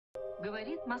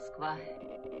Говорит Москва.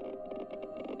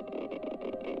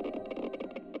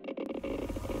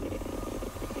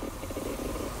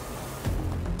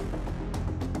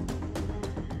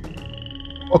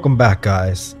 Welcome back,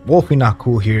 guys.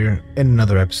 WolfyNotCool here in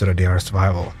another episode of DR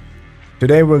Survival.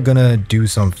 Today we're gonna do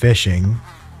some fishing.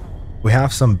 We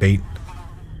have some bait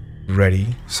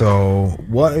ready. So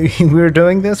what we're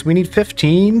doing this, we need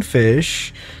 15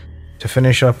 fish to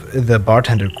finish up the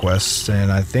bartender quest,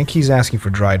 and I think he's asking for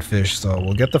dried fish, so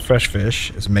we'll get the fresh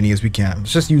fish, as many as we can.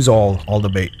 Let's just use all the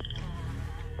bait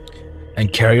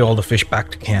and carry all the fish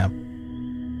back to camp.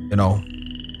 You know,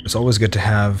 it's always good to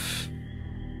have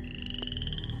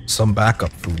some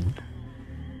backup food.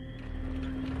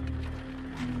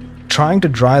 Trying to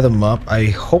dry them up. I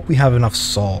hope we have enough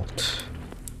salt.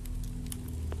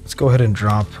 Let's go ahead and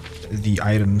drop the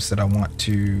items that I want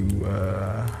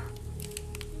to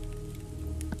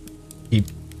keep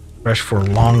fresh for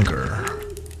longer.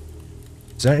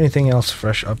 Is there anything else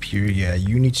fresh up here? Yeah,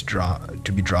 you need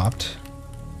to be dropped.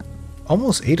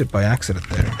 Almost ate it by accident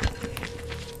there.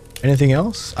 Anything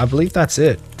else? I believe that's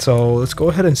it. So let's go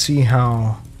ahead and see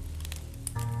how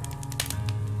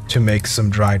to make some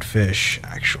dried fish,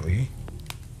 actually.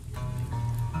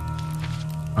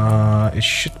 It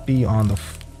should be on the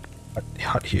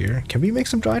hut here. Can we make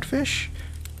some dried fish?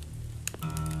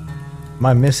 Am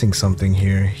I missing something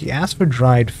here? He asked for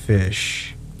dried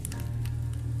fish.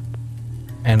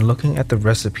 And looking at the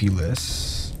recipe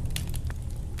list,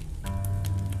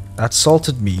 that's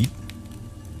salted meat.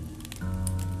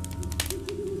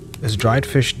 Is dried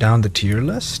fish down the tier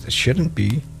list? It shouldn't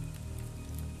be.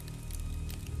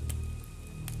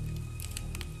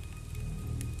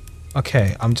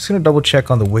 Okay, I'm just gonna double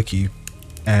check on the wiki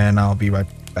and I'll be right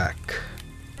back.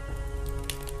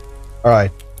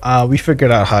 Alright, we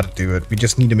figured out how to do it. We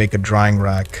just need to make a drying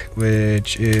rack,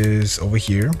 which is over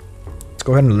here. Let's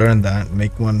go ahead and learn that and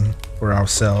make one for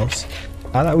ourselves.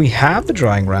 Now that we have the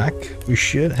drying rack, we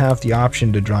should have the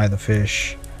option to dry the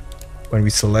fish when we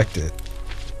select it.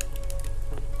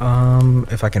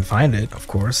 If I can find it, of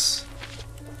course.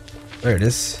 There it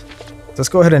is. Let's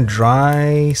go ahead and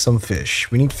dry some fish.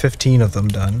 We need 15 of them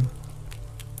done.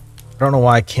 I don't know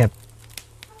why I can't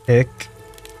pick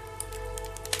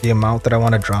the amount that I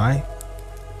want to dry.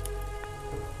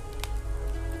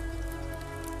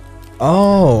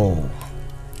 Oh.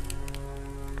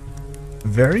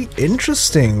 Very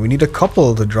interesting. We need a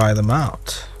couple to dry them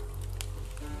out.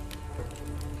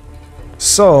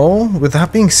 So, with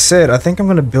that being said, I think I'm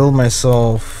going to build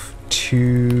myself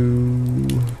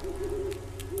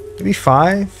maybe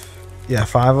 5? Yeah,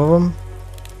 5 of them.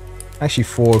 Actually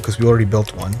 4, because we already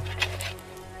built one.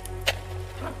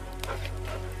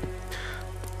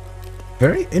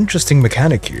 Very interesting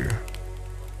mechanic here.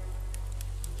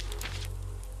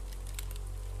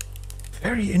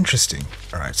 Very interesting.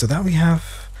 Alright, so now we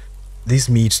have these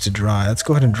meats to dry. Let's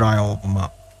go ahead and dry all of them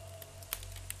up.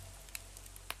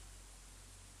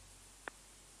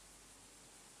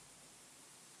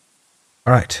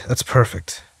 Alright, that's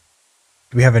perfect.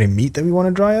 Do we have any meat that we want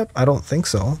to dry up? I don't think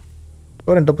so.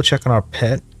 Go ahead and double check on our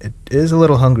pet. It is a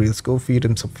little hungry. Let's go feed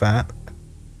him some fat.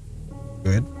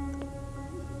 Good.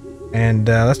 And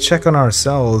let's check on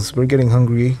ourselves. We're getting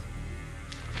hungry.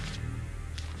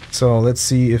 So let's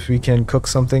see if we can cook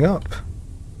something up.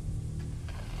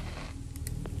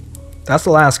 That's the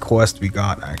last quest we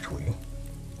got, actually.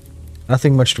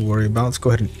 Nothing much to worry about. Let's go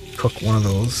ahead and cook one of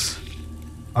those.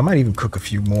 I might even cook a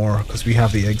few more because we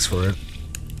have the eggs for it.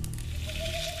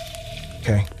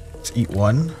 Okay, let's eat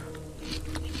one.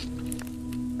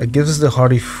 It gives us the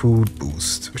hearty food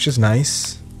boost, which is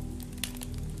nice.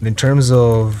 And in terms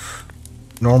of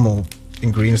normal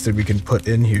ingredients that we can put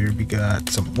in here, we got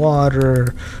some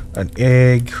water, an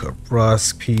egg, a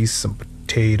rusk piece, some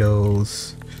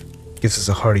potatoes. Gives us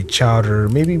a hearty chowder.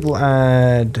 Maybe we'll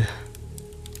add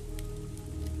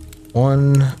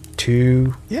 1,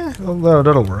 2. Yeah,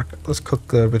 that'll work. Let's cook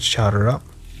the rich chowder up.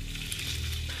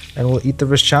 And we'll eat the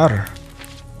rich chowder.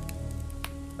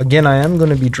 Again, I am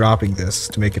going to be dropping this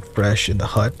to make it fresh in the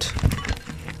hut.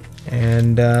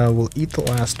 And we'll eat the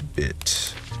last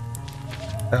bit.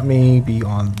 That may be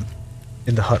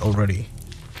in the hut already.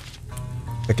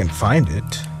 If I can find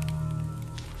it.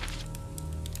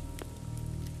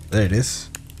 There it is.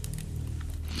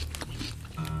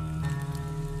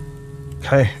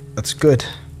 Okay, that's good.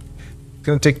 It's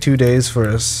gonna take 2 days for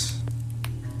us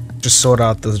to sort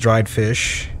out those dried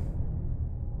fish.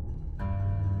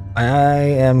 I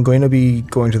am going to be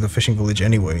going to the fishing village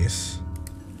anyways,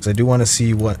 because I do want to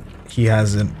see what he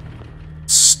has in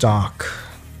stock.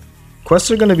 Quests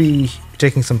are going to be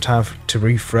taking some time to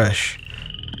refresh.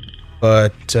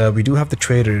 But we do have the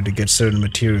trader to get certain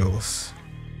materials.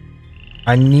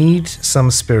 I need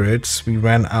some spirits. We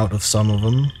ran out of some of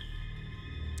them.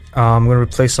 I'm going to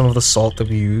replace some of the salt that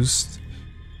we used.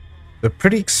 They're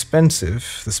pretty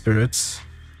expensive, the spirits.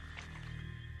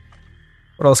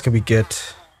 What else can we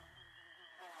get?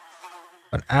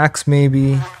 An axe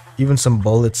maybe, even some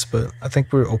bullets, but I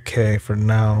think we're okay for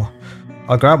now.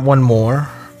 I'll grab one more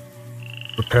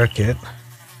repair kit.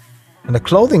 And the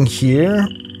clothing here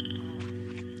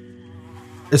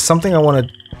is something I want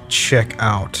to check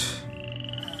out.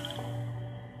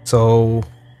 So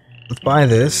let's buy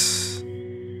this.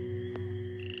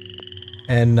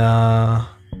 And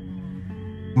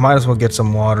might as well get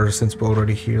some water since we're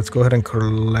already here. Let's go ahead and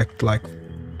collect like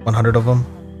 100 of them.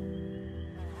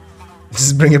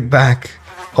 Just bring it back.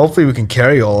 Hopefully we can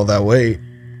carry all of that weight.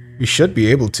 We should be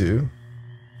able to.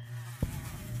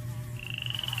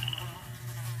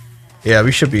 Yeah,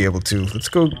 we should be able to. Let's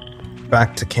go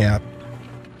back to camp.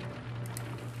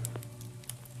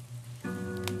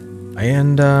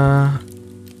 And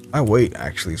my weight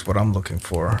actually is what I'm looking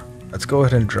for. Let's go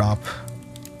ahead and drop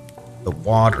the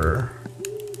water.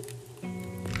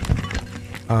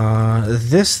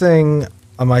 This thing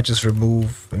I might just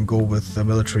remove and go with the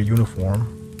military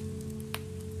uniform.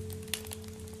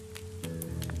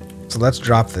 So let's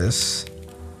drop this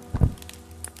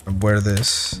and wear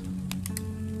this.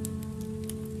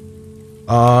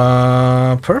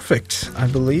 Perfect. I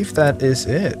believe that is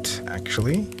it,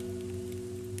 actually.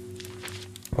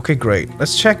 Okay, great.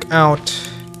 Let's check out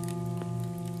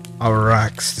our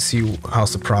racks to see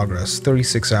how's the progress.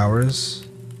 36 hours.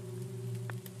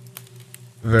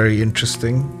 Very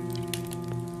interesting.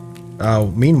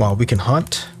 Meanwhile, we can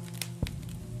hunt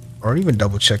or even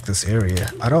double check this area.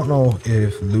 I don't know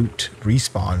if loot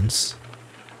respawns,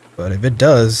 but if it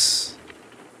does,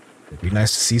 it'd be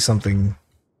nice to see something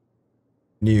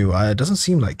new. It doesn't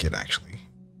seem like it, actually.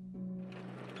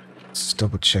 Let's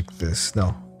double check this.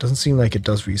 No, doesn't seem like it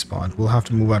does respawn. We'll have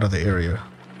to move out of the area.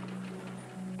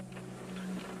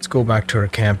 Let's go back to our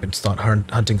camp and start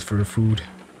hunting for food.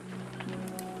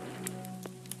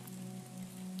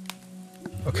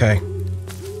 Okay.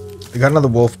 We got another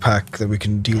wolf pack that we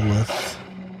can deal with.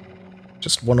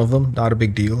 Just one of them, not a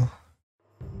big deal.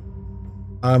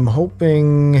 I'm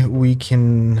hoping we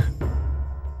can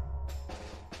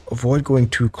avoid going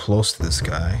too close to this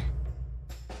guy.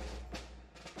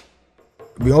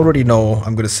 We already know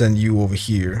I'm gonna send you over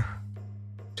here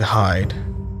to hide.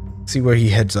 See where he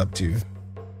heads up to.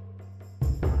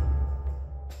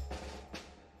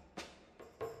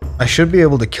 I should be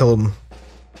able to kill him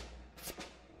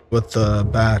with the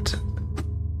bat,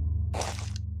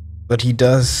 but he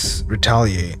does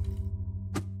retaliate,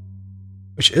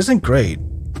 which isn't great.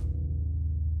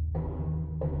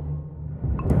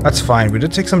 That's fine. We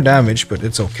did take some damage, but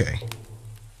it's okay.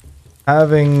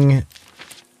 Having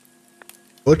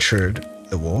butchered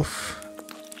the wolf,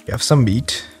 we have some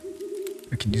meat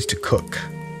we can use to cook.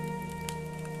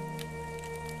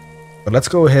 But let's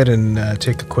go ahead and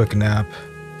take a quick nap.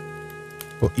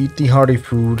 We'll eat the hearty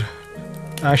food.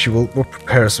 Actually, we'll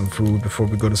prepare some food before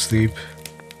we go to sleep.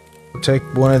 We'll take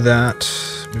one of that,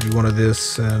 maybe one of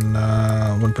this, and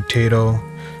one potato,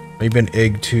 maybe an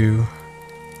egg too.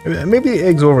 Maybe the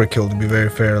egg's overkill, to be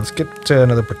very fair. Let's get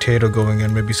another potato going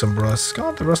and maybe some rust.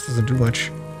 God, the rust doesn't do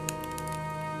much.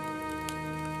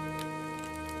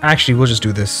 Actually, we'll just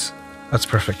do this. That's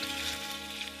perfect.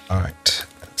 Alright,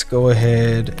 let's go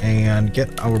ahead and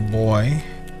get our boy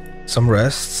some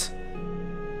rest.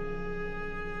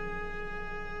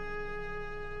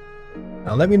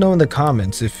 Now let me know in the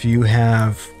comments if you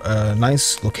have a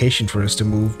nice location for us to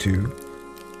move to,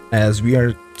 as we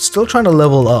are still trying to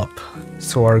level up.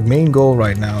 So our main goal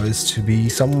right now is to be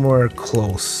somewhere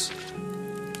close,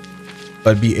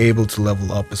 but be able to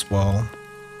level up as well.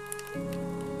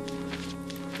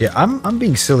 Yeah, I'm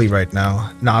being silly right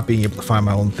now, not being able to find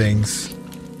my own things.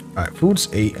 Alright, food's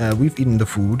 8. We've eaten the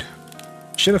food.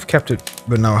 Should have kept it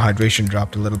when our hydration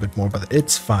dropped a little bit more, but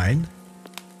it's fine.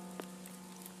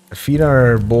 Feed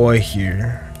our boy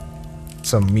here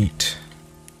some meat,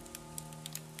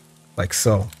 like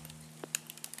so.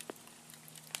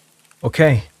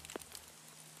 Okay,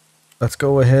 let's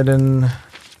go ahead and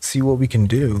see what we can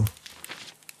do.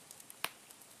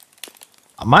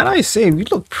 Might I say, we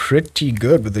look pretty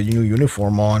good with the new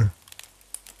uniform on.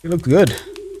 We look good.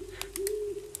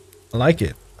 I like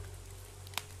it.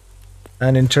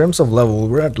 And in terms of level,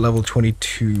 we're at level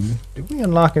 22. Did we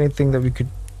unlock anything that we could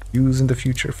use in the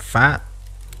future? Fat?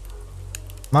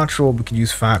 Not sure what we could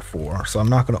use fat for, so I'm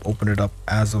not going to open it up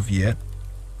as of yet.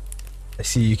 I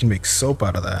see you can make soap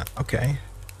out of that. Okay.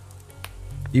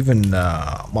 Even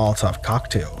Molotov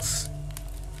cocktails.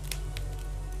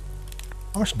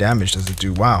 How much damage does it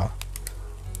do? Wow.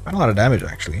 Quite a lot of damage,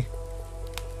 actually.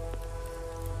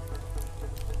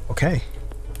 Okay.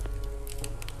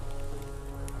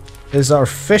 Is our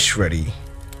fish ready?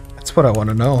 That's what I want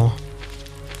to know.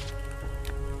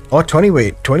 Oh,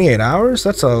 28 hours?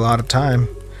 That's a lot of time.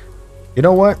 You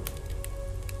know what?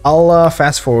 I'll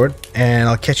fast forward and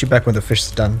I'll catch you back when the fish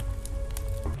is done.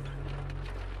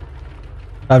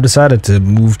 I've decided to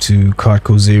move to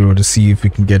Cardco 0 to see if we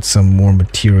can get some more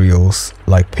materials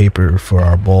like paper for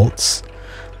our bolts.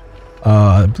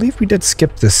 I believe we did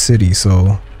skip this city,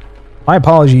 so my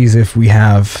apologies if we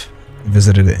have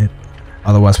visited it.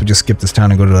 Otherwise, we just skip this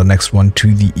town and go to the next one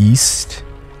to the east.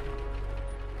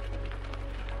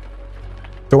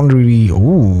 Don't really...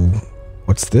 Ooh,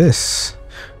 what's this?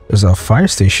 There's a fire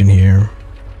station here.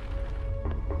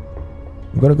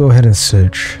 I'm gonna go ahead and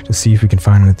search to see if we can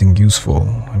find anything useful.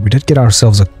 We did get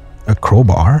ourselves a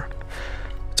crowbar.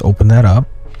 Let's open that up.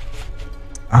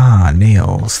 Ah,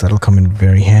 nails. That'll come in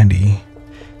very handy.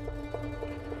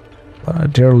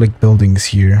 Derelict buildings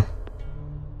here.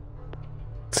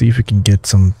 Let's see if we can get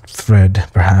some thread,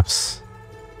 perhaps.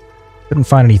 Didn't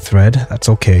find any thread. That's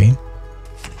okay.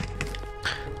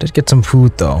 Did get some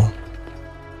food, though.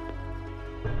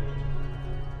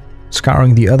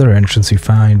 Scouring the other entrance, we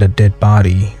find a dead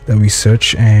body that we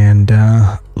search, and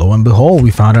lo and behold,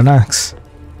 we found an axe.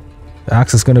 The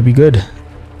axe is gonna be good.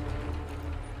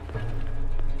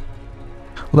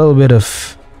 A little bit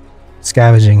of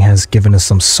scavenging has given us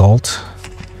some salt.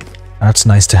 That's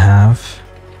nice to have.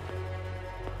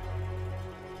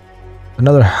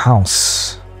 Another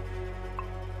house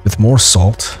with more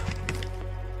salt.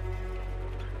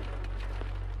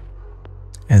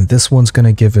 And this one's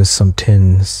gonna give us some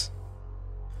tins.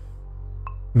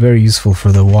 Very useful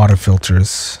for the water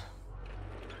filters.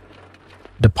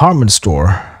 Department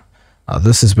store.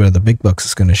 This is where the big bucks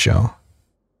is going to show.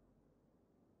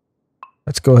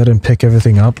 Let's go ahead and pick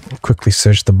everything up. Quickly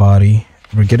search the body.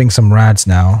 We're getting some rads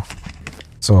now,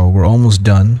 so we're almost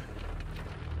done.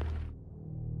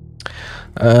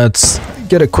 Let's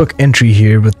get a quick entry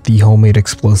here with the homemade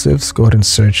explosives. Go ahead and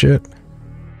search it.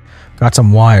 Got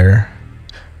some wire.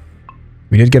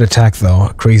 We did get attacked though.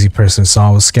 A crazy person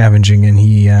saw us scavenging and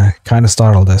he kind of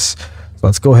startled us. So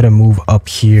let's go ahead and move up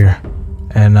here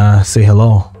and say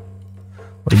hello.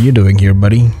 What are you doing here,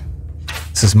 buddy?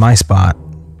 This is my spot.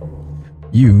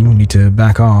 You need to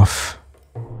back off.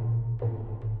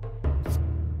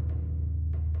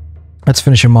 Let's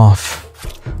finish him off.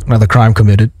 Another crime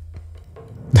committed.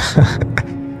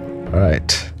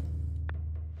 Alright.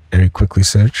 Very quickly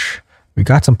search. We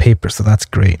got some paper, so that's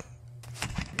great.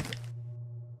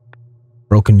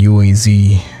 Broken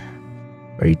UAZ.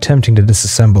 Very tempting to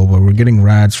disassemble, but we're getting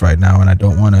rads right now and I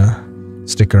don't want to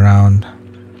stick around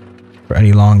for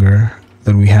any longer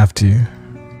than we have to.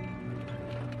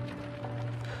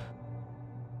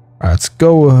 Alright, let's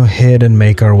go ahead and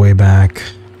make our way back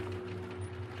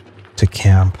to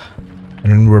camp.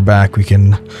 And when we're back, we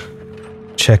can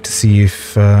check to see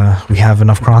if we have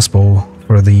enough crossbow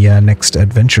for the next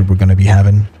adventure we're going to be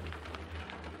having.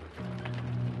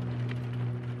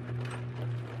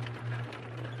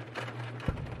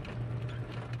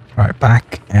 Alright,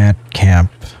 back at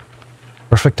camp.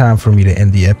 Perfect time for me to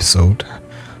end the episode.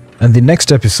 And the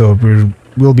next episode,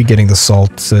 we'll be getting the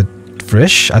salt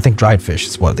fish. I think dried fish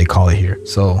is what they call it here.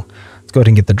 So let's go ahead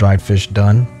and get the dried fish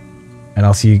done. And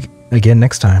I'll see you again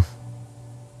next time.